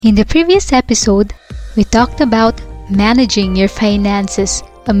In the previous episode, we talked about managing your finances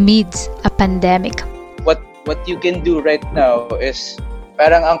amidst a pandemic. What you can do right now is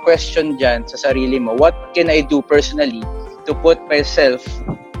parang ang question dyan sa sarili mo, what can I do personally to put myself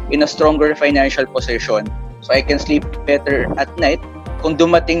in a stronger financial position so I can sleep better at night kung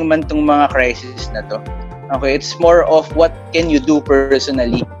dumating man tong mga crisis na to. Okay, it's more of what can you do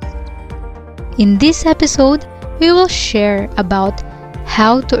personally. In this episode, we will share about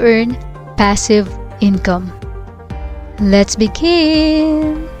how to earn passive income. Let's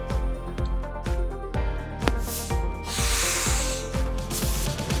begin!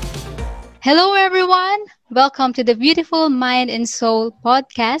 Hello everyone! Welcome to the Beautiful Mind and Soul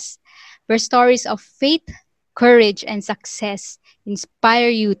podcast, where stories of faith, courage, and success inspire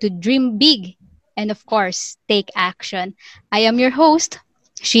you to dream big and, of course, take action. I am your host,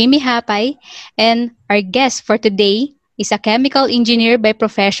 Shimi Hapay, and our guest for today is a chemical engineer by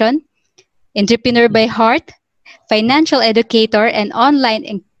profession, entrepreneur by heart, financial educator, and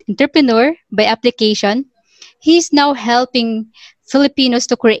online entrepreneur by application. He is now helping Filipinos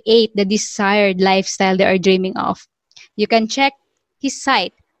to create the desired lifestyle they are dreaming of. You can check his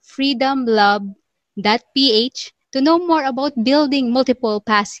site, freedomlove.ph, to know more about building multiple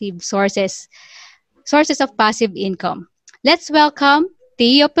passive sources of passive income. Let's welcome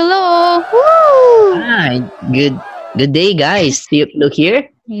Tio Pilo. Woo! Hi, good day, guys. Look here.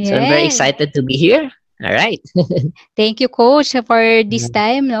 Yes. So I'm very excited to be here. All right. Thank you, Coach, for this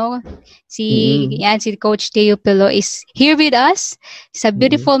time. No, si Coach Teo Pilo is here with us sa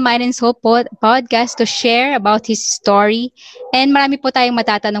Beautiful Mind and Soul podcast to share about his story. And marami po tayong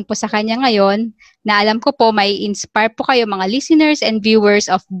matatanong po sa kanya ngayon na alam ko po may inspire po kayo mga listeners and viewers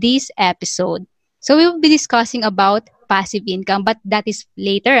of this episode. So we will be discussing about passive income, but that is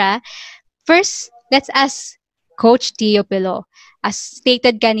later. First, let's ask Coach Teo Pilo. As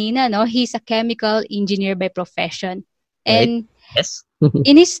stated kanina, no, he's a chemical engineer by profession. And right. Yes.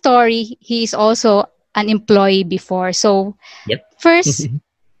 in his story, he is also an employee before. So, First,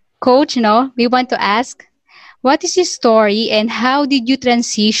 Coach, we want to ask, what is your story and how did you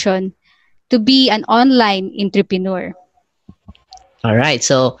transition to be an online entrepreneur? All right.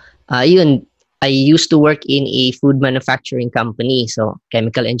 So, I used to work in a food manufacturing company. So,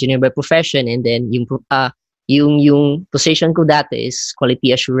 chemical engineer by profession, and then yung position ko dati is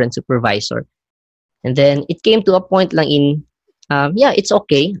quality assurance supervisor. And then it came to a point lang in it's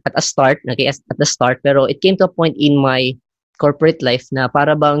okay at the start, pero it came to a point in my corporate life na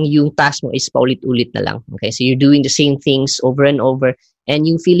para bang yung task mo is paulit-ulit na lang. Okay, so you're doing the same things over and over, and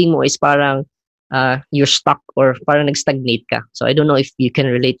yung feeling mo is parang you're stuck or parang nag-stagnate ka. So I don't know if you can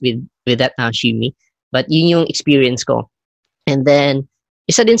relate with that, Shimi, but yun yung experience ko. And then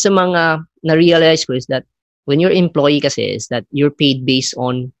isa din sa mga na-realize ko is that when you're employee kasi is that you're paid based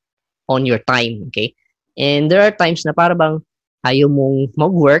on your time, okay? And there are times na para bang ayaw mong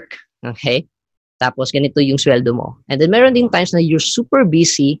mag-work, okay? Tapos ganito yung sweldo mo. And then meron din times na you're super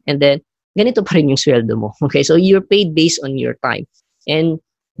busy and then ganito pa rin yung sweldo mo, okay? So you're paid based on your time. And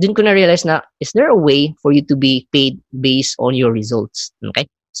dun ko na-realize na, is there a way for you to be paid based on your results, okay?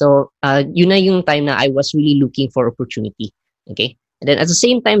 So yun na yung time na I was really looking for opportunity, okay? And then at the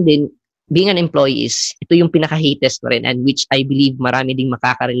same time din, being an employee is, ito yung pinaka-hatest ko rin, and which I believe marami ding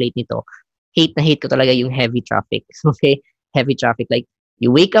makaka-relate nito. Hate na hate ko talaga yung heavy traffic. Okay? Heavy traffic. Like, you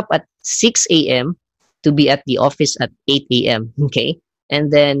wake up at 6 a.m. to be at the office at 8 a.m. Okay?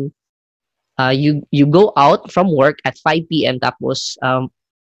 And then, you go out from work at 5 p.m. Tapos,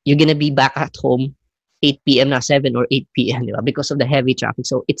 you're gonna be back at home 8 p.m. na 7 or 8 p.m. Diba? Because of the heavy traffic.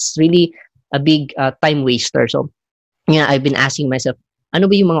 So, it's really a big time waster. So, yeah, I've been asking myself, ano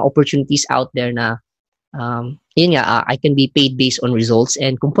ba yung mga opportunities out there na I can be paid based on results,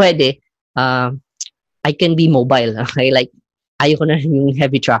 and kung pwede, I can be mobile. Okay? Like, ayoko na yung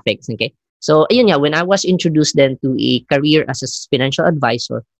heavy traffic. Okay? So, when I was introduced then to a career as a financial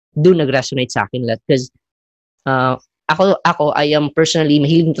advisor, doon nag-resonate sa akin lahat. Because ako, I am personally,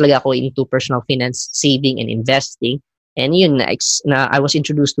 mahilig talaga ako into personal finance, saving, and investing. And I was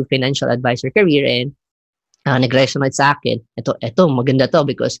introduced to financial advisor career, and nag-resonate sa akin. Ito, maganda to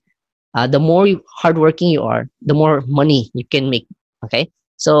because the more hardworking you are, the more money you can make. Okay?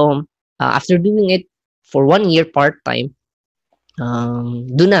 So, after doing it for 1 year part-time,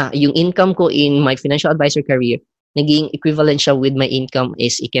 doon na, yung income ko in my financial advisor career, naging equivalent siya with my income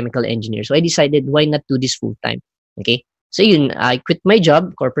as a chemical engineer. So, I decided, why not do this full-time? Okay? So, I quit my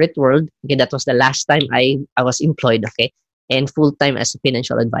job, corporate world. Okay, that was the last time I was employed, okay? And full-time as a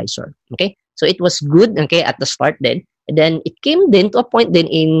financial advisor. Okay? So it was good, okay, at the start then. And then it came then to a point then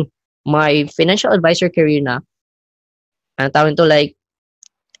in my financial advisor career na, tawag to like,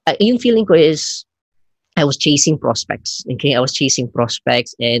 yung feeling ko is I was chasing prospects. Okay, I was chasing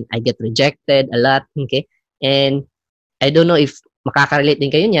prospects and I get rejected a lot. Okay, and I don't know if makaka-relate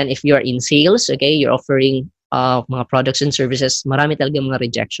din kayo niyan. If you're in sales, okay, you're offering mga products and services, marami talaga mga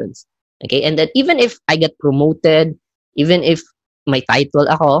rejections. Okay, and then even if I get promoted, even if may title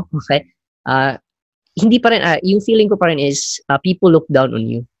ako, okay, hindi pa rin, yung feeling ko pa rin is people look down on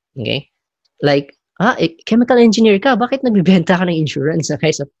you. Okay, like, chemical engineer ka, bakit nagbibenta ka ng insurance?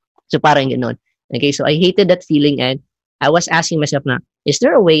 Okay, so parang gano'n. Okay, so I hated that feeling and I was asking myself na, is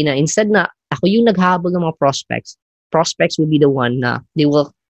there a way na instead na ako yung naghahabol ng mga prospects will be the one na they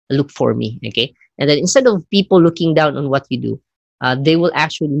will look for me, okay? And then instead of people looking down on what you do, they will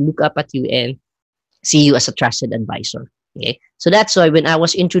actually look up at you and see you as a trusted advisor, okay? So that's why when I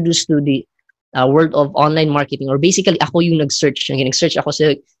was introduced to the world of online marketing, or basically ako yung nag-search ako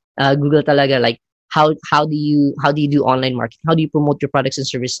sa Google talaga, like how do you do online marketing? How do you promote your products and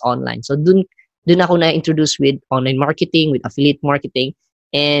services online? So dun ako na-introduce with online marketing, with affiliate marketing,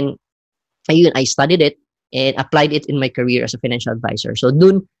 and ayun, I studied it and applied it in my career as a financial advisor. So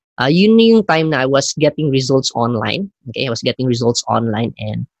dun, yun yung time na I was getting results online. Okay, I was getting results online,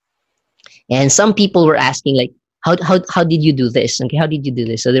 and some people were asking like, how did you do this? Okay, how did you do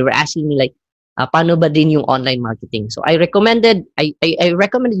this? So they were asking me like, paano ba din yung online marketing? So I recommended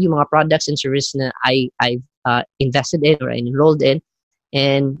yung mga products and services na I've invested in or I enrolled in.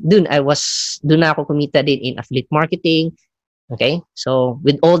 And dun na ako kumita din in affiliate marketing. Okay? So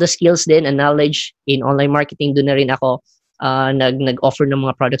with all the skills din and knowledge in online marketing, dun na rin ako nag-offer ng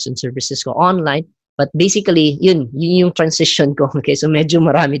mga products and services ko online. But basically, yun yung transition ko. Okay? So medyo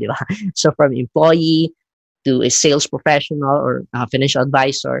marami, di ba? So from employee to a sales professional or financial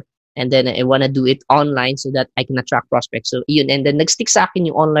advisor, and then I want to do it online so that I can attract prospects. So yun, and then nag-stick sa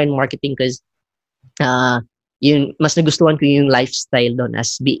akin yung online marketing because yun, mas nagustuhan ko yung lifestyle doon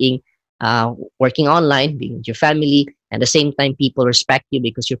as being working online, being with your family, and at the same time, people respect you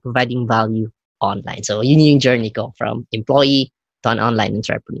because you're providing value online. So yun yung journey ko from employee to an online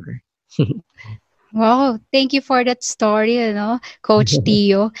entrepreneur. Wow, thank you for that story, Coach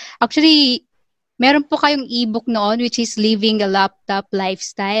Tio. Actually, meron po kayong ebook noon which is Living a Laptop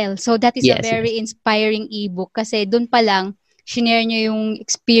Lifestyle. So that is a very inspiring ebook kasi doon pa lang shinare nyo yung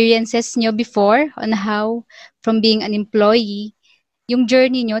experiences nyo before on how from being an employee, yung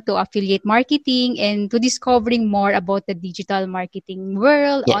journey nyo to affiliate marketing and to discovering more about the digital marketing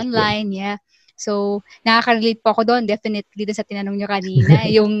world, online, So, nakaka-relate po ako doon, definitely doon sa tinanong nyo kanina,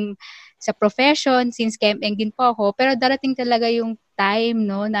 yung sa profession, since KMeng din po ako, pero darating talaga yung time,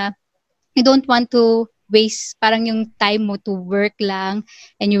 na you don't want to waste parang yung time mo to work lang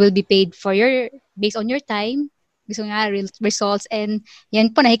and you will be paid for based on your time. Gusto nga results, and yan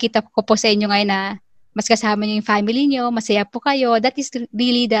po nakikita ko po sa inyo ngayon na mas kasama nyo yung family nyo, masaya po kayo. That is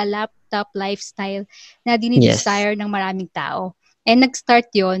really the laptop lifestyle na dinidesire ng maraming tao. And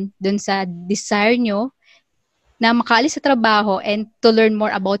nag-start yon dun sa desire nyo na makaalis sa trabaho and to learn more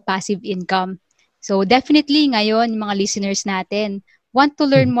about passive income. So definitely ngayon, yung mga listeners natin, want to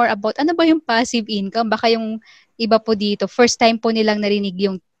learn more about ano ba yung passive income. Baka yung iba po dito, first time po nilang narinig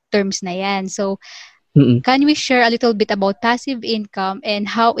yung terms na yan. So, can we share a little bit about passive income and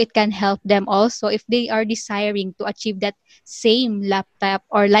how it can help them also if they are desiring to achieve that same laptop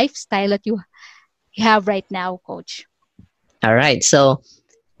or lifestyle that you have right now, Coach? All right. So,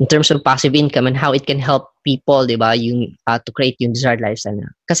 in terms of passive income and how it can help people, di ba, yung to create yung desired lifestyle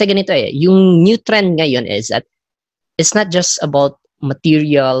na. Kasi ganito yung new trend ngayon is that it's not just about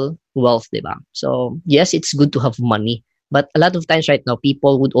material wealth, di ba? So, yes, it's good to have money. But a lot of times right now,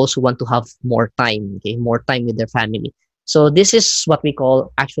 people would also want to have more time, okay? More time with their family. So this is what we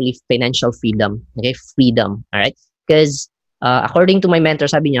call actually financial freedom, okay? Freedom, all right? Because according to my mentor,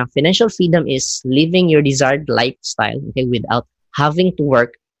 sabi niya, financial freedom is living your desired lifestyle, okay? Without having to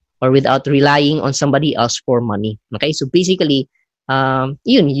work or without relying on somebody else for money, okay? So basically,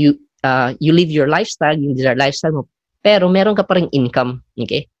 you live your lifestyle, yung desired lifestyle mo, pero meron ka pa ring income,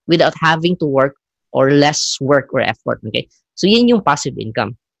 okay? Without having to work or less work or effort, okay? So, yun yung passive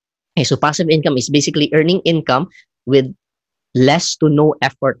income. Okay, so, passive income is basically earning income with less to no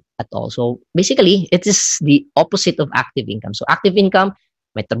effort at all. So, basically, it is the opposite of active income. So, active income,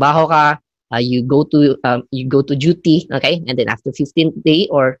 may trabaho ka, you go to duty, okay? And then after 15th day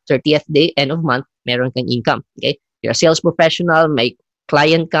or 30th day, end of month, meron kang income, okay? You're a sales professional, may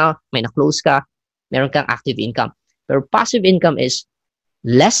client ka, may na-close ka, meron kang active income. Pero passive income is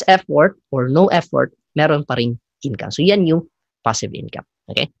less effort or no effort, meron pa ring income. So, yan yung passive income.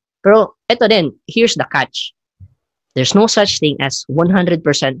 Okay? Pero, ito din, here's the catch. There's no such thing as 100%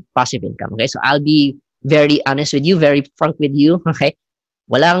 passive income. Okay? So, I'll be very honest with you, very frank with you. Okay?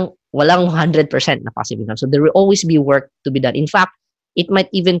 walang 100% na passive income. So there will always be work to be done. In fact, it might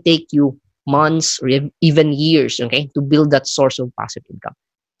even take you months or even years, okay, to build that source of passive income.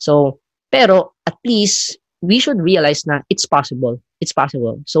 So, pero at least we should realize na it's possible. It's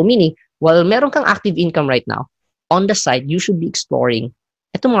possible. So meaning, while meron kang active income right now, on the side, you should be exploring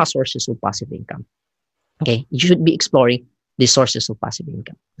itong mga sources of passive income. Okay? You should be exploring the sources of passive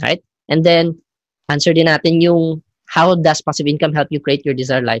income. Right? And then, answer din natin yung how does passive income help you create your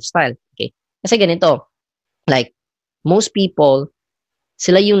desired lifestyle? Okay? Kasi ganito, like, most people,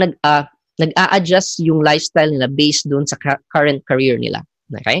 sila yung nag-a-adjust yung lifestyle nila based dun sa current career nila.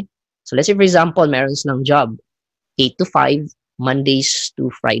 Okay? So, let's say, for example, meron silang job, 8 to 5, Mondays to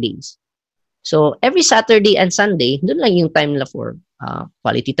Fridays. So, every Saturday and Sunday, dun lang yung time nila for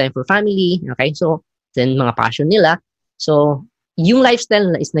quality time for family. Okay? So, then mga passion nila. So, yung lifestyle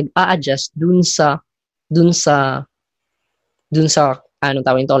nila is nag-a-adjust dun sa anong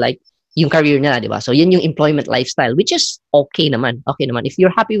tawag ito, like, yung career nila, di ba? So, yun yung employment lifestyle, which is okay naman. Okay naman. If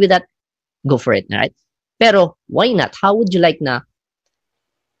you're happy with that, go for it, right? Pero, why not? How would you like na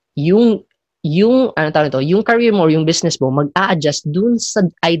yung anong tawag ito, yung career mo or yung business mo, mag-a-adjust dun sa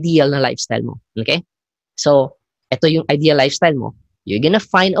ideal na lifestyle mo. Okay? So, ito yung ideal lifestyle mo. You're gonna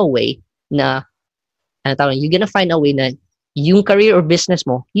find a way na yung career or business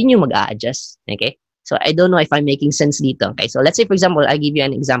mo, yun yung mag-a-adjust. Okay? So, I don't know if I'm making sense dito. Okay? So, let's say, for example, I'll give you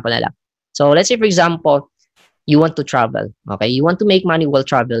an example na lang. So, let's say, for example, you want to travel. Okay? You want to make money while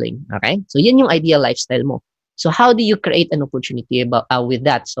traveling. Okay? So, yun yung ideal lifestyle mo. So, how do you create an opportunity with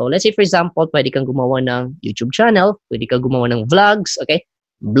that? So, let's say, for example, pwede kang gumawa ng YouTube channel, pwede kang gumawa ng vlogs, okay?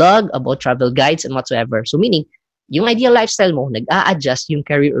 Blog about travel guides and whatsoever. So, meaning, yung ideal lifestyle mo, nag-a-adjust yung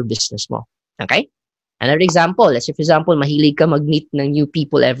career or business mo. Okay? Another example, let's say, for example, mahilig ka mag-meet ng new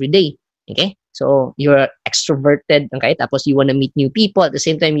people every day. Okay? So, you're extroverted, okay? Tapos, you want to meet new people. At the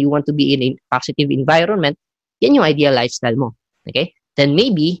same time, you want to be in a positive environment. Yan yung ideal lifestyle mo. Okay? Then,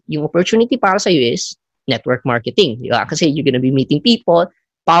 maybe, yung opportunity para sa'yo is network marketing. Diba? Kasi you're gonna be meeting people,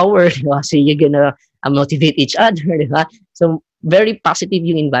 power, diba? So you're gonna motivate each other. Diba? So, very positive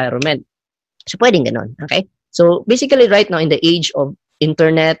yung environment. So, pwedeng ganon. Okay? So, basically, right now, in the age of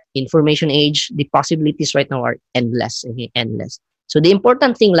internet, information age, the possibilities right now are endless. Okay? Endless. So, the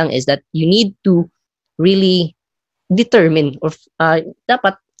important thing lang is that you need to really determine or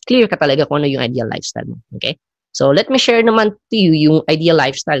dapat clear ka talaga kung ano yung ideal lifestyle mo. Okay? So, let me share naman to you yung ideal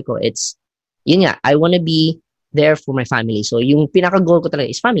lifestyle ko. It's, yun nga, I want to be there for my family. So, yung pinaka-goal ko talaga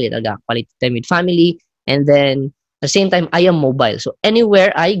is family talaga. Quality time with family. And then, at the same time, I am mobile. So,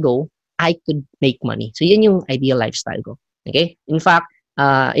 anywhere I go, I could make money. So, yun yung ideal lifestyle ko. Okay? In fact,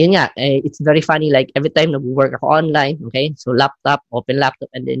 yun nga, it's very funny. Like, every time nag-work ako online, okay? So, open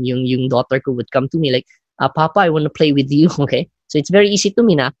laptop, and then yung daughter ko would come to me like, Papa, I want to play with you. Okay? So, it's very easy to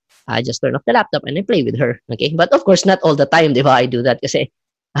me na I just turn off the laptop and I play with her. Okay? But, of course, not all the time, di ba? I do that kasi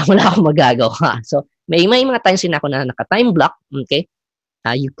wala akong magagawa. So, may mga times din ako na naka-time block, okay?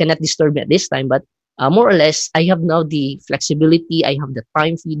 You cannot disturb me at this time, but more or less, I have now the flexibility, I have the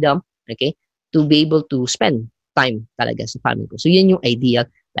time freedom, okay, to be able to spend time talaga sa family ko. So, yun yung ideal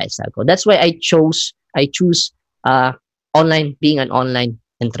lifestyle ko. That's why I choose being an online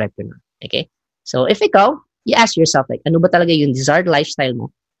entrepreneur, okay? So, if ikaw, you ask yourself, like, ano ba talaga yung desired lifestyle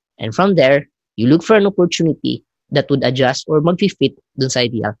mo? And from there, you look for an opportunity that would adjust or mag-fit dun sa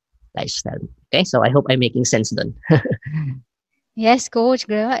ideal lifestyle. Okay? So, I hope I'm making sense dun. Yes, Coach.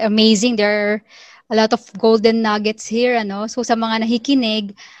 Amazing. There are a lot of golden nuggets here. So, sa mga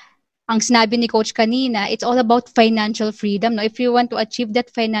nakikinig, ang sinabi ni Coach kanina, it's all about financial freedom. No? If you want to achieve that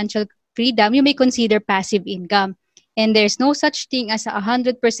financial freedom, you may consider passive income. And there's no such thing as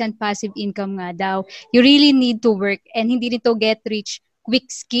 100% passive income nga daw. You really need to work and hindi nito get rich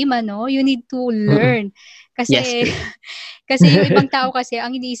quick scheme, you need to learn. Kasi, yes. kasi yung ibang tao kasi,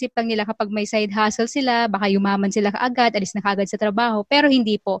 ang iniisip lang nila kapag may side hustle sila, baka yumaman sila kaagad, alis na kaagad sa trabaho. Pero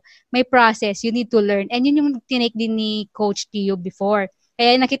hindi po. May process. You need to learn. And yun yung tinake din ni Coach Tio before.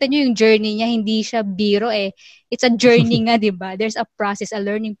 Kaya nakita nyo yung journey niya, hindi siya biro eh. It's a journey nga, di ba? There's a process, a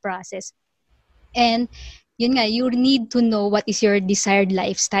learning process. And yun nga, you need to know what is your desired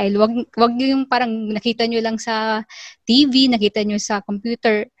lifestyle. Wag yung parang nakita nyo lang sa TV, nakita nyo sa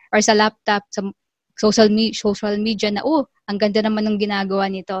computer or sa laptop, sa social media na, ang ganda naman ng ginagawa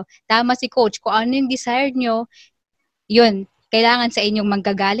nito. Tama si Coach, kung ano yung desired nyo, yun, kailangan sa inyong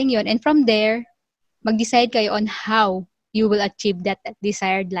manggagaling yun. And from there, mag-decide kayo on how you will achieve that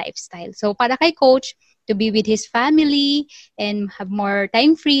desired lifestyle. So, para kay Coach, to be with his family and have more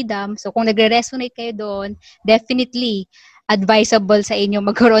time freedom. So, kung nagre-resonate kayo doon, definitely advisable sa inyo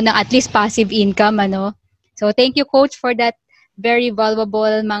magkaroon ng at least passive income, So, thank you, Coach, for that very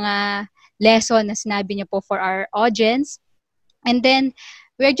valuable mga lesson na sinabi niyo po for our audience. And then,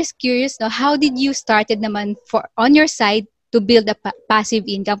 we're just curious, no, how did you started naman for on your side to build a passive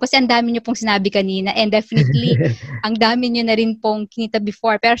income? Kasi ang dami niyo pong sinabi kanina and definitely, ang dami niyo na rin pong kinita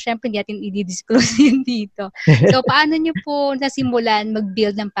before. Pero syempre, hindi natin i-disclose yun dito. So, paano niyo po nasimulan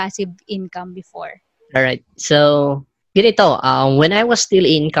mag-build ng passive income before? Alright. So, ganito, when I was still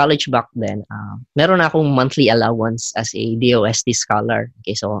in college back then, meron akong monthly allowance as a DOST scholar.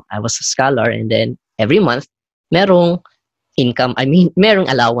 Okay, so I was a scholar and then every month, merong income, merong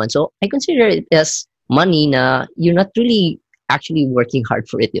allowance. So, I consider it as money na you're not really actually working hard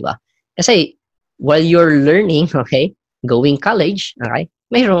for it, di ba? Kasi, while you're learning, okay, going college, okay,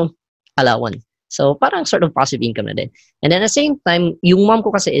 merong allowance. So, parang sort of passive income na din. And then at the same time, yung mom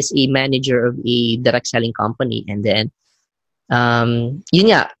ko kasi is a manager of a direct selling company. And then,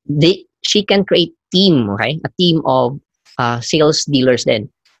 yun nga, she can create team, okay? A team of sales dealers din.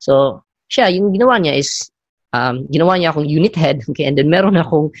 So, siya, yung ginawa niya is, ginawa niya akong unit head, okay? And then meron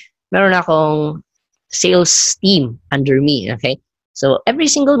akong sales team under me, okay? So, every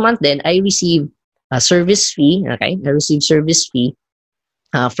single month then, I receive a service fee, okay? I receive service fee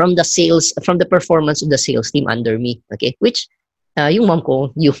from the performance of the sales team under me, okay? Which, yung mom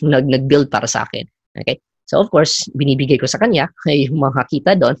ko, yung nag-build para sa akin, okay? So, of course, binibigay ko sa kanya, yung mga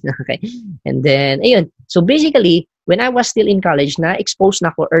kita doon, okay? And then, ayun. So, basically, when I was still in college, na-expose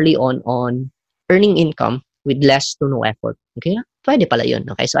na ako early on earning income with less to no effort, okay? Pwede pala yun,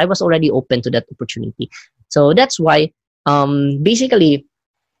 okay? So, I was already open to that opportunity. So, that's why, basically,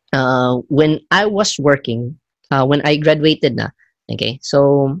 when I was working, when I graduated na, okay?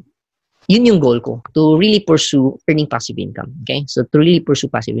 So, yun yung goal ko, to really pursue earning passive income, okay? So, to really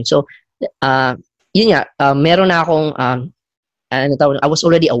pursue passive income. So, yun nga, meron na akong, I was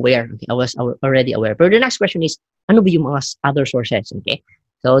already aware, okay? I was already aware. Pero the next question is, ano ba yung mga other sources, okay?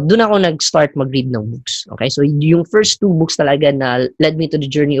 So, doon ako nag-start mag-read ng books, okay? So, yung first 2 books talaga na led me to the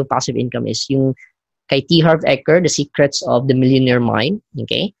journey of passive income is yung kay T. Harv Eker, The Secrets of the Millionaire Mind,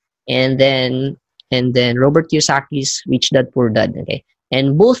 okay? And then Robert Kiyosaki's Rich Dad Poor Dad, okay?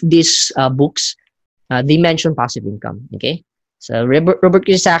 And both these books, they mention passive income, okay? So Robert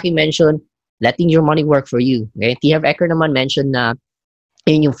Kiyosaki mentioned letting your money work for you, okay? T. Harv Eker naman mentioned na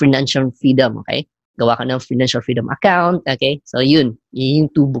yun yung financial freedom, okay? Gawa ka ng financial freedom account, okay? So yun yung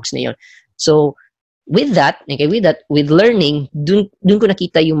 2 books na yun. So with that, with learning, dun ko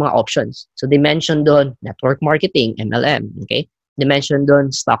nakita yung mga options. So they mentioned doon network marketing, MLM, okay? They mentioned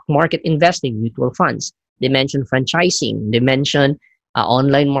doon stock market investing, mutual funds. They mentioned franchising. They mentioned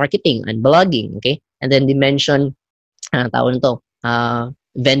online marketing and blogging, okay? And then they mentioned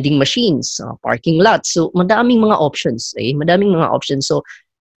vending machines, parking lots. So madaming mga options, eh? Madaming mga options. So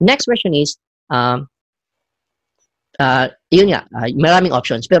next question is, yun nga, maraming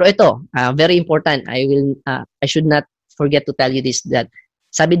options. Pero ito, very important. I should not forget to tell you this, that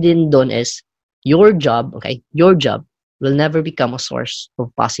sabi din doon is, your job, okay? Your job will never become a source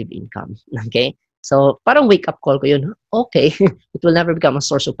of passive income. Okay? So, parang wake-up call ko yun. Okay, it will never become a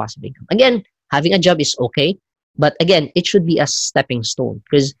source of passive income. Again, having a job is okay, but again, it should be a stepping stone.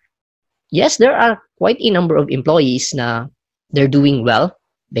 Because, yes, there are quite a number of employees na they're doing well,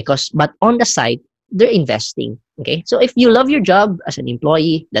 but on the side, they're investing. Okay? So, if you love your job as an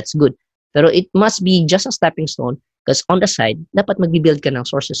employee, that's good. Pero it must be just a stepping stone, because on the side, dapat mag-build ka ng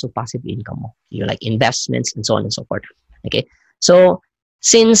sources of passive income mo. You like investments and so on and so forth. Okay? So,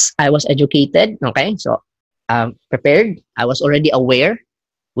 since I was educated, okay, so prepared, I was already aware,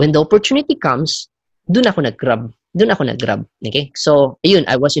 when the opportunity comes, dun ako nag-grab. Okay? So, ayun,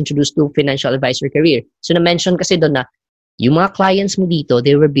 I was introduced to financial advisor career. So, na-mention kasi doon na yung mga clients mo dito,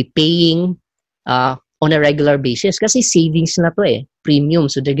 they will be paying on a regular basis kasi savings na to eh, premium.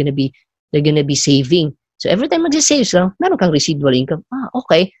 So, they're gonna be saving. So, every time mag-save lang, meron kang residual income.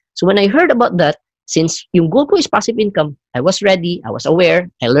 Okay. So, when I heard about that, since yung goal ko is passive income, I was ready, I was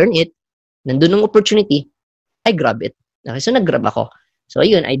aware, I learned it, nandun ng opportunity, I grab it. Okay, so nag-grab ako. So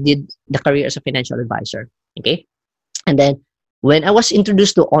ayun, I did the career as a financial advisor. Okay? And then, when I was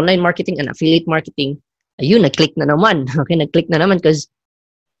introduced to online marketing and affiliate marketing, ayun, nag-click na naman. Okay, nag-click na naman because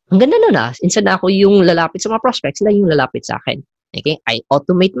ang ganda nun ah. Instead na ako yung lalapit sa mga prospects, sila yung lalapit sa akin. Okay? I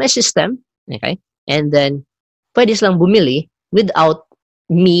automate my system. Okay? And then, pwede silang bumili without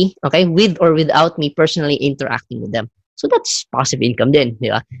me, okay, with or without me personally interacting with them. So that's passive income din, di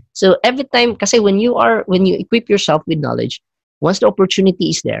ba? So every time, kasi when you equip yourself with knowledge, once the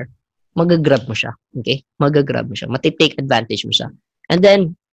opportunity is there, magagrab mo siya, okay? Magagrab mo siya, matitake advantage mo siya. And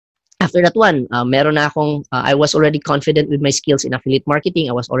then, after that one, meron na akong, I was already confident with my skills in affiliate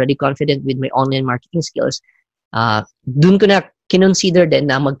marketing. I was already confident with my online marketing skills. dun ko na kinonsider din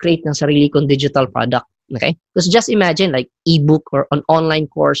na mag-create ng sarili kong digital product. Okay? Because just imagine like ebook or an online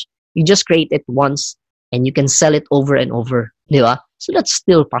course, you just create it once and you can sell it over and over. Di ba? So that's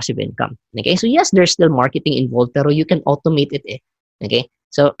still passive income. Okay? So yes, there's still marketing involved, pero you can automate it. Okay?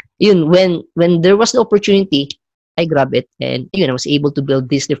 So yun, when there was the opportunity, I grabbed it and I was able to build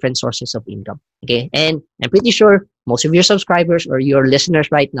these different sources of income. Okay? And I'm pretty sure most of your subscribers or your listeners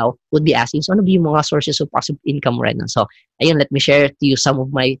right now would be asking, so ano ba yung mga sources of passive income right now? So ayun, let me share to you some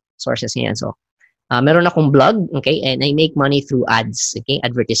of my sources ngayon. So meron akong blog, okay, and I make money through ads, okay,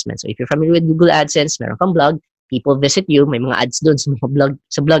 advertisements. So if you're familiar with Google AdSense, meron kang blog, people visit you, may mga ads doon sa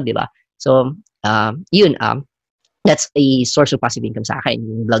blog, di ba? So that's a source of passive income sa akin,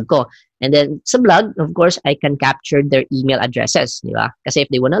 yung blog ko. And then sa blog, of course, I can capture their email addresses, di ba? Kasi if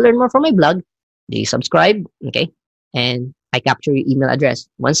they wanna learn more from my blog, they subscribe, okay, and I capture yung email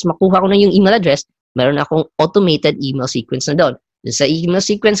address. Once makuha ko na yung email address, meron akong automated email sequence na doon. Sa email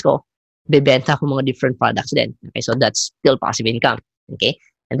sequence ko, bebenta ko mga different products din. Okay, so that's still passive income. Okay,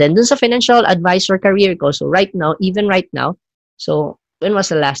 and then dun sa financial advisor career ko, so even right now, so when was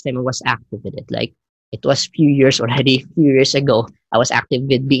the last time I was active with it? Like, it was few years ago, I was active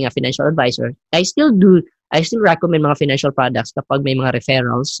with being a financial advisor. I still recommend mga financial products kapag may mga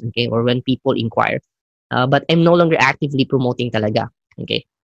referrals, okay, or when people inquire. But I'm no longer actively promoting talaga. Okay,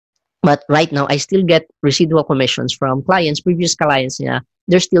 but right now, I still get residual commissions from previous clients na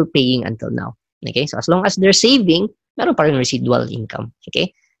they're still paying until now. Okay, so as long as they're saving, meron pa rin residual income.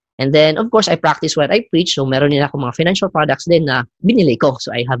 Okay, and then of course, I practice what I preach. So meron din ako mga financial products din na binili ko.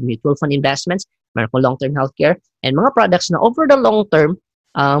 So I have mutual fund investments, meron ko long-term healthcare, and mga products na over the long term,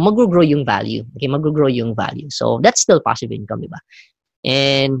 mag-grow yung value. Okay, mag-grow yung value. So that's still passive income, diba?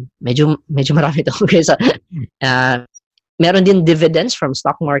 And medyo marami ito. Okay, so meron din dividends from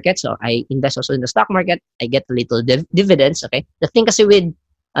stock market. So I invest also in the stock market. I get a little dividends. Okay. The thing kasi with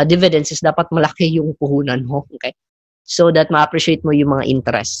dividends is dapat malaki yung puhunan mo. Okay. So that ma-appreciate mo yung mga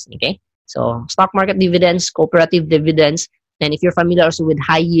interest. Okay. So stock market dividends, cooperative dividends, and if you're familiar also with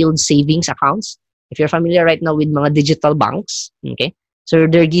high yield savings accounts, if you're familiar right now with mga digital banks, okay. So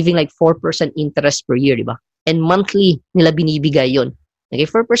they're giving like 4% interest per year, diba? And monthly nila binibigay yun. Okay,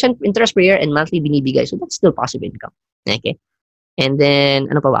 4% interest per year and monthly binibigay. So that's still passive income. Okay. And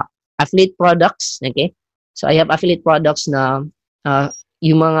then, ano pa ba? Affiliate products. Okay. So I have affiliate products na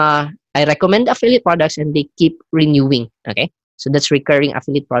yung mga, I recommend affiliate products and they keep renewing. Okay. So that's recurring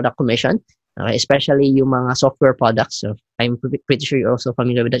affiliate product commission. Especially yung mga software products. So I'm pretty sure you're also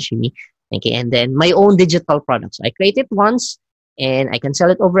familiar with that, Shimi. Okay. And then my own digital products. I create it once and I can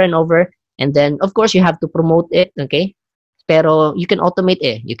sell it over and over. And then, of course, you have to promote it. Okay. Pero you can automate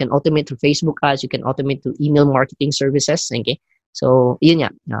it. You can automate through Facebook ads. You can automate through email marketing services. Okay. So, yun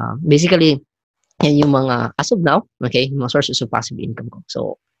nga. Basically, yan yung mga, as of now, okay, yung mga sources of passive income ko.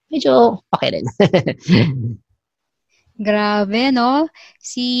 So, medyo okay din. Grabe, no?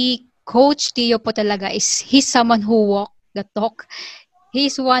 Si Coach Tio po talaga he's someone who walk the talk.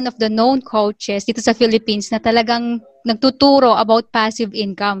 He's one of the known coaches dito sa Philippines na talagang nagtuturo about passive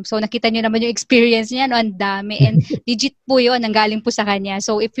income. So, nakita niyo naman yung experience niya, no? Ang dami. And legit po yun, nanggaling po sa kanya.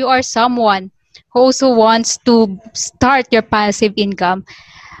 So, if you are someone who also wants to start your passive income,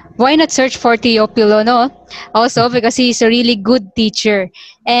 why not search for Teofilo, no? Also, because he's a really good teacher.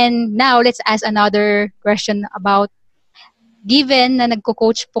 And now, let's ask another question about, given na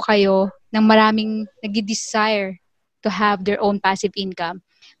nagko-coach po kayo ng maraming nag-desire to have their own passive income.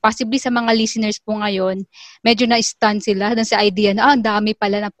 Possibly sa mga listeners po ngayon, medyo na-stun sila dun sa idea na, ang dami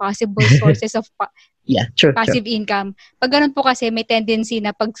pala na possible sources of passive income. Pag ganun po kasi, may tendency na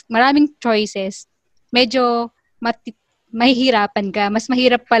pag maraming choices, medyo mahihirapan ka. Mas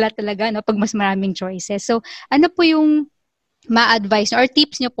mahirap pala talaga, no, pag mas maraming choices. So, ano po yung ma-advise or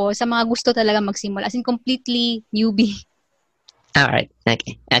tips nyo po sa mga gusto talaga magsimula? As in, completely newbie. Alright.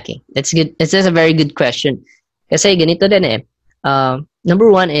 Okay. That's good. That's a very good question. Kasi ganito din eh. Number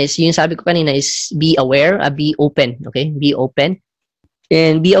one is, yung sabi ko kanina is be aware, be open. Okay? Be open.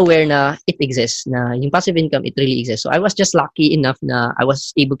 And be aware na it exists. Na yung passive income, it really exists. So I was just lucky enough na I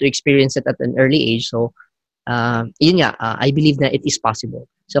was able to experience it at an early age. So, yun nga, I believe na it is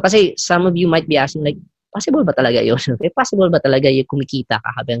possible. So kasi some of you might be asking like, possible ba talaga yun? Okay? Possible ba talaga yung kumikita ka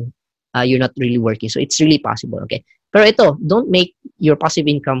habang you're not really working? So it's really possible. Okay? Pero ito, don't make your passive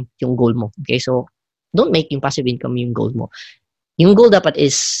income yung goal mo. Okay? So, don't make yung passive income yung goal mo. Yung goal dapat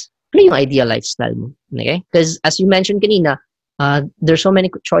is, ano yung ideal lifestyle mo? Okay? Because as you mentioned kanina, there's so many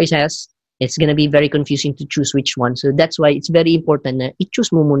choices. It's gonna be very confusing to choose which one. So that's why it's very important na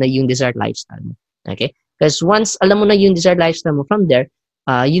i-choose mo muna yung desired lifestyle mo. Okay? Because once alam mo na yung desired lifestyle mo, from there,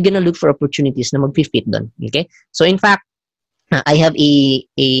 you're gonna look for opportunities na mag-fit doon. Okay? So in fact, I have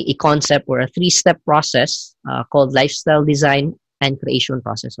a concept or a 3-step process called lifestyle design and creation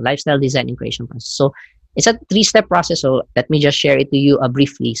process. So lifestyle design and creation process. So it's a 3-step process. So let me just share it to you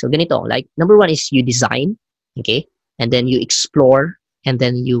briefly. So ganito, like number 1 is you design, okay? And then you explore, and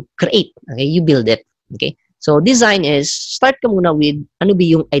then you create, okay? You build it, okay? So design is, start ka muna with ano ba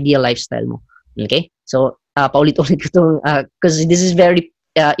yung ideal lifestyle mo, okay? So paulit-ulit ko itong, because this is very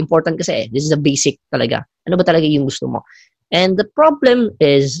important kasi this is a basic talaga. Ano ba talaga yung gusto mo? And the problem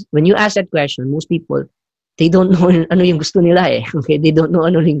is, when you ask that question, most people, they don't know ano yung gusto nila eh. Okay? They don't know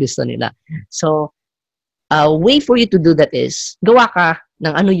ano yung gusto nila. So, a way for you to do that is, gawa ka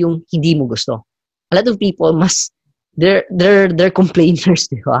ng ano yung hindi mo gusto. A lot of people, they're complainers,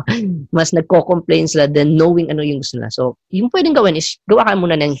 di ba? Mas nagko-complain sila than knowing ano yung gusto nila. So, yung pwedeng gawin is, gawa ka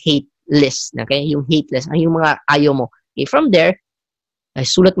muna ng hate list. Okay? Yung hate list, yung mga ayaw mo. Okay? From there,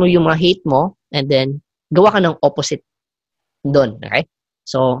 sulat mo yung mga hate mo, and then, gawa ka ng opposite doon, okay?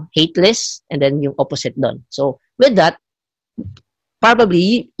 So, hate list, and then yung opposite doon. So, with that,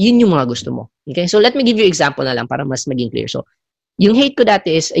 probably, yun yung mga gusto mo. Okay? So, let me give you example na lang para mas maging clear. So, yung hate ko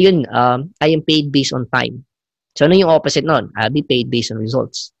dati is, ayun, I am paid based on time. So, ano yung opposite nun? I'll be paid based on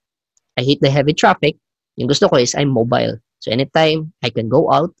results. I hate the heavy traffic. Yung gusto ko is, I'm mobile. So, anytime, I can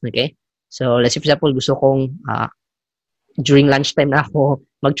go out, okay? So, let's say, for example, gusto kong, during lunchtime na ako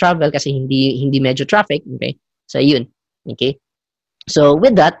mag-travel kasi hindi medyo traffic, okay? So, yun. Okay? So,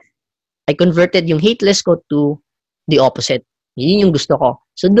 with that, I converted yung hate list ko to the opposite. Yun yung gusto ko.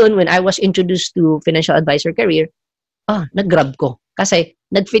 So, doon, when I was introduced to financial advisor career, nag-grab ko. Kasi,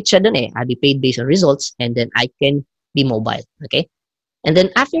 nag-fit siya doon eh. I'll be paid based on results, and then I can be mobile. Okay? And then,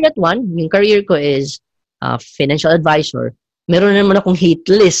 after that one, yung career ko is financial advisor. Meron na naman akong hate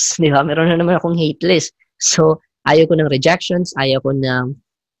list. Di ba? Meron na naman akong hate list. So, ayaw ko ng rejections. Ayaw ko na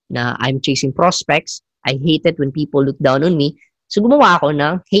I'm chasing prospects. I hate it when people look down on me. So, gumawa ako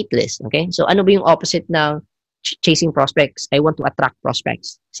ng hate list. Okay? So, ano ba yung opposite ng chasing prospects? I want to attract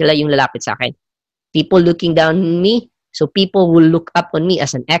prospects. Sila yung lalapit sa akin. People looking down on me. So, people will look up on me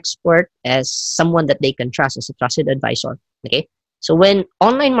as an expert, as someone that they can trust, as a trusted advisor. Okay? So, when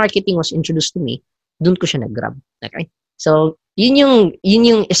online marketing was introduced to me, dun ko siya nag-grab. Okay? So, yun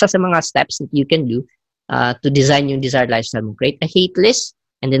yung isa sa mga steps that you can do to design yung desired lifestyle mo. Create a hate list,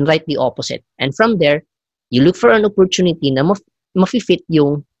 and then write the opposite. And from there, you look for an opportunity na mafi-fit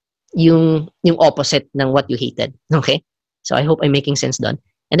yung opposite ng what you hated. Okay? So, I hope I'm making sense doon.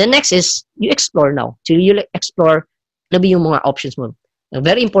 And the next is, you explore now. So, you explore na ba yung mga options mo.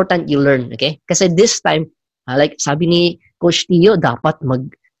 Very important, you learn. Okay? Kasi this time, like sabi ni Coach Tio, dapat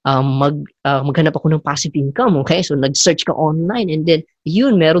maghanap ako ng passive income. Okay? So, nag-search ka online, and then,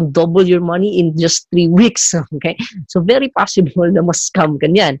 meron double your money in just 3 weeks. Okay? So, very possible na mas-scam ka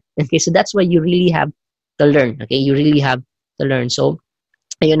niyan. Okay? So, that's why you really have to learn. Okay? You really have to learn. So,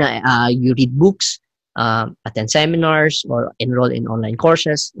 ayun na, you read books, attend seminars, or enroll in online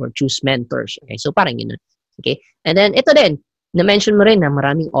courses, or choose mentors. Okay? So, parang yun. Okay? And then, ito din, na-mention mo rin na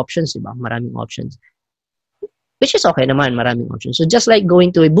maraming options, diba? Maraming options. Which is okay naman, maraming options. So, just like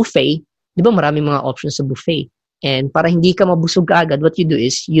going to a buffet, di ba maraming mga options sa buffet? And para hindi ka mabusog kaagad, what you do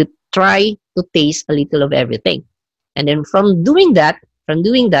is, you try to taste a little of everything. And then, from doing that,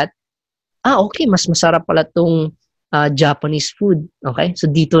 okay, mas masarap pala tong Japanese food. Okay? So,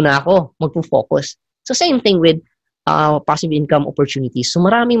 dito na ako magpo-focus. So, same thing with passive income opportunities. So,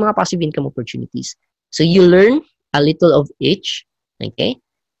 maraming mga passive income opportunities. So, you learn a little of each. Okay?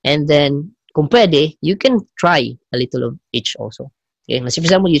 And then, kung pwede, you can try a little of each also. Okay? Let's say,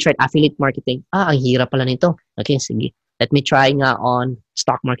 for example, you tried affiliate marketing. Ang hirap pala nito. Okay, sige. Let me try nga on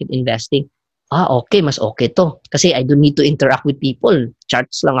stock market investing. Okay, mas okay to. Kasi I don't need to interact with people.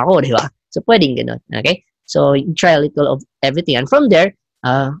 Charts lang ako, di ba? So, pwedeng ganun. Okay? So, you try a little of everything. And from there,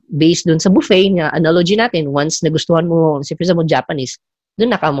 based dun sa buffet na analogy natin, once nagustuhan mo, say, for example, Japanese,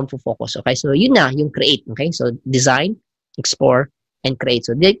 dun na ka mag-focus. Okay? So, yun na, yung create. Okay? So, design, explore, and create.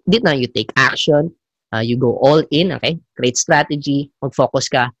 So, dito na, you take action, you go all in, okay? Create strategy, mag-focus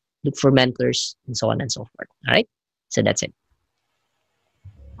ka, look for mentors, and so on and so forth. Alright? So, that's it.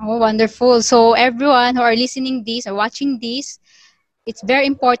 Oh, wonderful. So, everyone who are listening this or watching this, it's very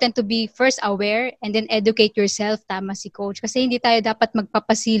important to be first aware and then educate yourself. Tama si Coach. Kasi hindi tayo dapat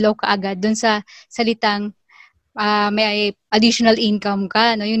magpapasilaw kaagad dun sa salitang may additional income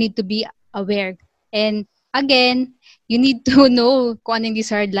ka. No? You need to be aware. And again, you need to know kung anong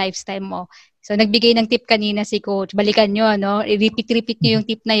desired lifestyle mo. So, nagbigay ng tip kanina si Coach. Balikan nyo, no? I-repeat nyo yung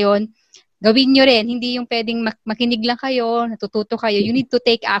tip na yon. Gawin nyo rin. Hindi yung pwedeng makinig lang kayo, natututo kayo. You need to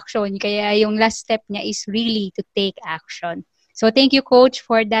take action. Kaya yung last step niya is really to take action. So thank you, Coach,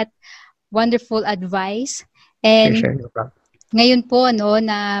 for that wonderful advice. And Sure, no problem. ngayon po,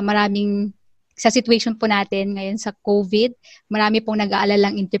 na maraming sa situation po natin ngayon sa COVID, marami pong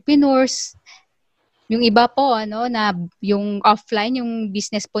nag-aalalang entrepreneurs. Yung iba po, na yung offline, yung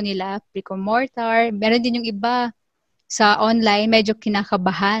business po nila, brick and mortar. Meron din yung iba sa online, medyo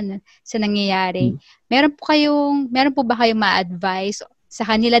kinakabahan sa nangyayari. Meron po ba kayong ma-advise sa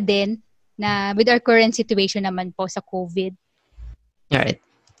kanila din na with our current situation naman po sa COVID? Alright.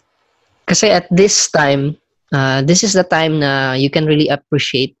 Kasi at this time, this is the time na you can really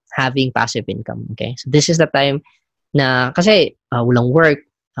appreciate having passive income. Okay? So this is the time na kasi walang work,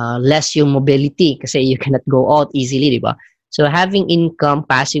 less yung mobility kasi you cannot go out easily, di ba? So having income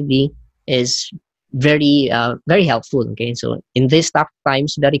passively is very very helpful. Okay? So in these tough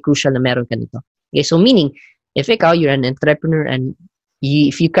times, very crucial na meron ka nito. Okay? So meaning, if you're an entrepreneur and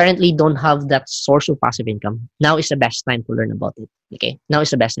if you currently don't have that source of passive income, now is the best time to learn about it. Okay? Now is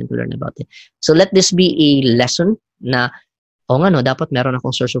the best time to learn about it. So let this be a lesson na, dapat meron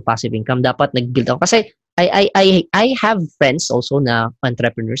akong source of passive income. Dapat nag-build ako. Kasi I have friends also na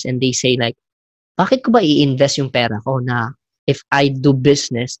entrepreneurs and they say like, bakit ko ba i-invest yung pera ko na if I do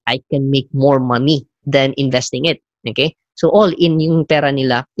business, I can make more money than investing it. Okay? So all in yung pera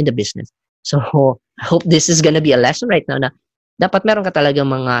nila in the business. So I hope this is gonna be a lesson right now na dapat meron ka talagang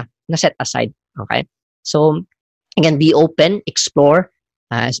mga na-set aside. Okay? So, again, be open, explore.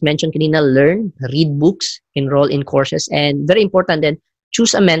 As mentioned kanina, learn, read books, enroll in courses, and very important then,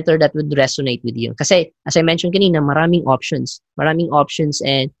 choose a mentor that would resonate with you. Kasi, as I mentioned kanina, maraming options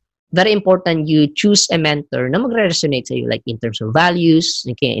and very important you choose a mentor na magre-resonate sa iyo, like in terms of values,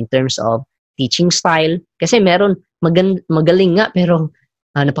 okay, in terms of teaching style. Kasi meron magaling nga, pero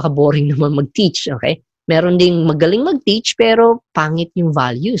napaka-boring naman mag-teach, okay? Meron ding magaling mag-teach pero pangit yung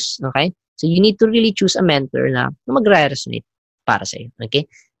values, okay? So you need to really choose a mentor na magre-resonate para sa iyo, okay?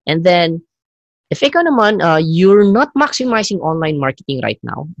 And then, if ikaw naman, you're not maximizing online marketing right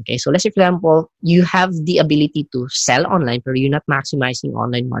now, okay? So let's say, for example, you have the ability to sell online pero you're not maximizing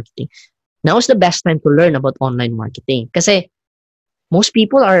online marketing. Now is the best time to learn about online marketing. Kasi most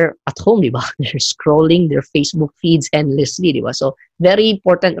people are at home, di ba? They're scrolling their Facebook feeds endlessly, di ba? So very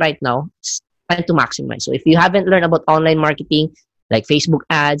important right now time to maximize. So if you haven't learned about online marketing, like Facebook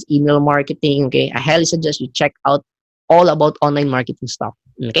ads, email marketing, okay, I highly suggest you check out all about online marketing stuff,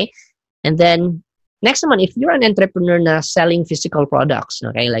 okay? And then, next naman, if you're an entrepreneur na selling physical products,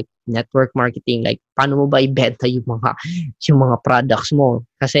 okay, like network marketing, like paano mo ba ibenta yung mga products mo?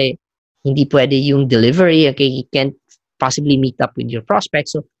 Kasi hindi pwede yung delivery, okay, you can't possibly meet up with your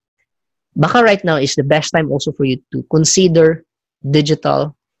prospects. So, baka right now is the best time also for you to consider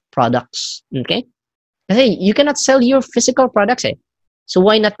digital products, okay? Kasi you cannot sell your physical products, eh. So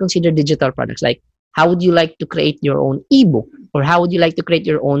why not consider digital products? Like, how would you like to create your own ebook? Or how would you like to create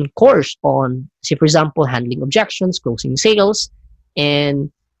your own course on, say, for example, handling objections, closing sales, and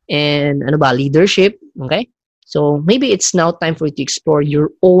leadership, okay? So maybe it's now time for you to explore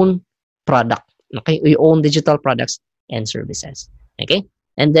your own product, okay? Your own digital products and services, okay?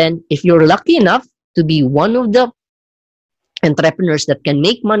 And then if you're lucky enough to be one of the entrepreneurs that can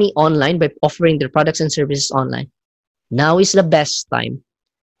make money online by offering their products and services online, now is the best time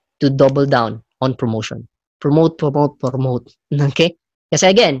to double down on promotion. Promote. Okay? Because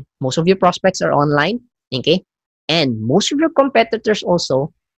again, most of your prospects are online. Okay? And most of your competitors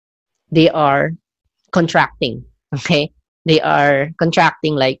also, they are contracting. Okay? They are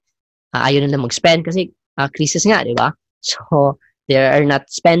contracting like, ayaw nila mag-spend kasi crisis nga, di ba? So, they are not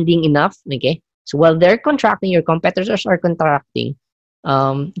spending enough. Okay? So while they're contracting, your competitors are contracting,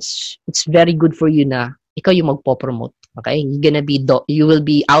 it's very good for you na ikaw yung magpo-promote. Okay? You will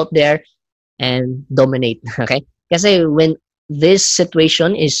be out there and dominate. Okay? Kasi when this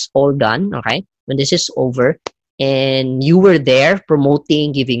situation is all done, okay? When this is over, and you were there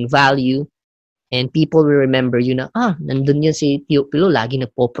promoting, giving value, and people will remember you na, nandun yun si Tio Pilo, lagi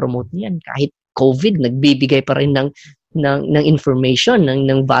nagpo-promote niyan. Kahit COVID, nagbibigay pa rin ng information,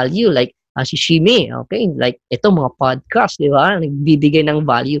 ng value. Like, si Shimi, okay? Like, ito mga podcast, di ba? Nagbibigay ng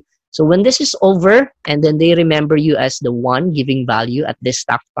value. So when this is over, and then they remember you as the one giving value at these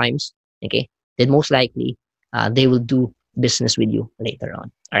tough times, okay? Then most likely, they will do business with you later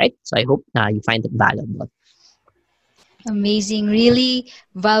on. All right? So I hope you find it valuable. Amazing. Really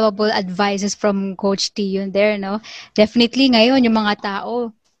valuable advices from Coach T yun there, no? Definitely ngayon, yung mga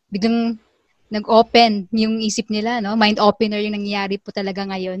tao, biglang nag-open yung isip nila, no? Mind opener yung nangyayari po talaga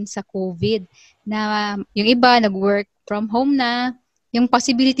ngayon sa COVID. Na yung iba, nag-work from home na. Yung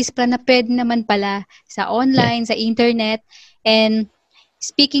possibilities pa na pwede naman pala sa online, sa internet. And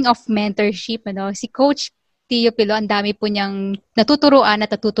speaking of mentorship, si Coach Tio Pilo, ang dami po niyang natuturuan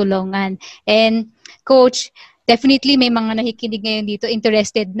at natutulungan. And Coach, definitely may mga nakikinig ngayon dito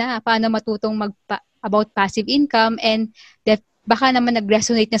interested na paano matutong about passive income, and baka naman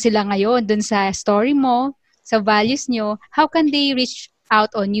nag-resonate na sila ngayon dun sa story mo, sa values nyo. How can they reach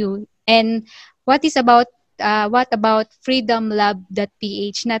out on you? And what about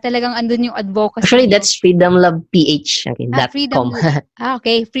freedomlab.ph na talagang andun yung advocacy? Actually, nyo? that's freedomlabph. Okay, .com.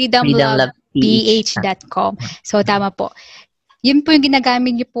 freedomlabph.com. So, tama po. Yun po yung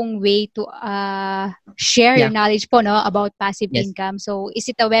ginagamit niyo pong way to share your knowledge po, no, about passive income. So, is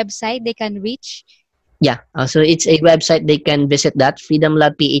it a website they can reach? Yeah. So, it's a website they can visit that,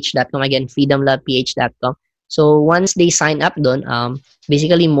 freedomlabph.com. Again, freedomlabph.com. So, once they sign up doon,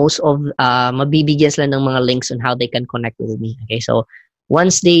 basically, most of, mabibigyan sila ng mga links on how they can connect with me. Okay, so,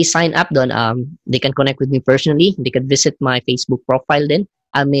 once they sign up doon, they can connect with me personally. They could visit my Facebook profile then.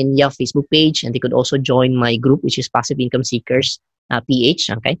 Facebook page, and they could also join my group, which is Passive Income Seekers PH.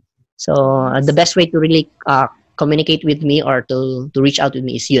 Okay, so the best way to really communicate with me or to reach out with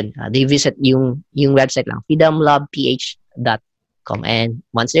me is yun. They visit yung website lang, freedomlabph.com, and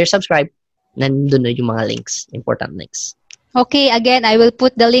once they're subscribed, nandun na yung mga links, important links. Okay, again, I will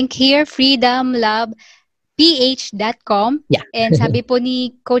put the link here, freedomlabph.com. Yeah. And sabi po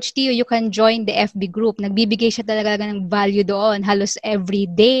ni Coach Tio, you can join the FB group. Nagbibigay siya talaga ng value doon. Halos every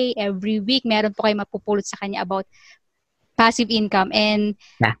day, every week, meron po kayo mapupulot sa kanya about passive income. And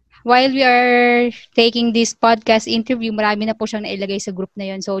while we are taking this podcast interview, marami na po siyang nailagay sa group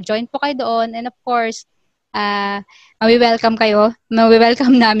na yun. So, join po kayo doon. And of course, mawi-welcome kayo.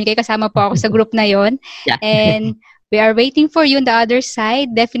 Mawi-welcome namin kayo. Kasama po ako sa group na yun. Yeah. And we are waiting for you on the other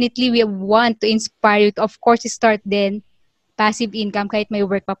side. Definitely, we want to inspire you to, of course, start then passive income kahit may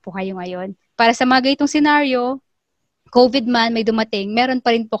work pa po kayo ngayon. Para sa mga ganitong scenario, COVID man, may dumating, meron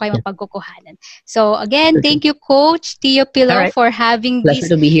pa rin po kayo mapagkukuhanan. So, again, thank you, Coach Tio Pilo, for having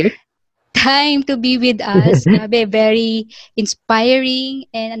Pleasure to be here. Time to be with us. Grabe, very inspiring.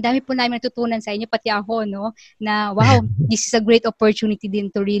 And ang dami po namin natutunan sa inyo, pati ako, no? Na, wow, this is a great opportunity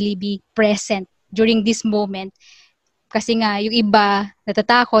din to really be present during this moment. Kasi nga, yung iba,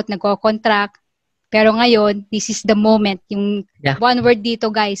 natatakot, nagko-contract. Pero ngayon, this is the moment. Yung one word dito,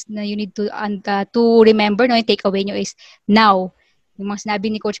 guys, na you need to remember, no, yung takeaway nyo is now. Yung mga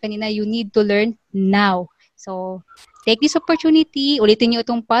sinabi ni Coach kanina, you need to learn now. So, take this opportunity, ulitin nyo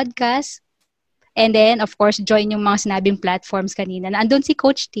itong podcast, and then, of course, join yung mga sinabing platforms kanina. Na andun si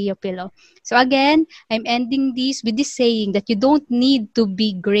Coach Tio Pilo. So again, I'm ending this with this saying that you don't need to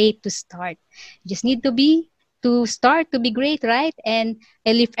be great to start. You just need to start to be great, right? And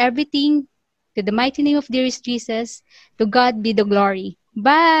I leave everything to the mighty name of dearest Jesus. To God be the glory.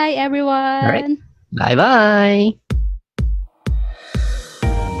 Bye, everyone. All right. Bye-bye.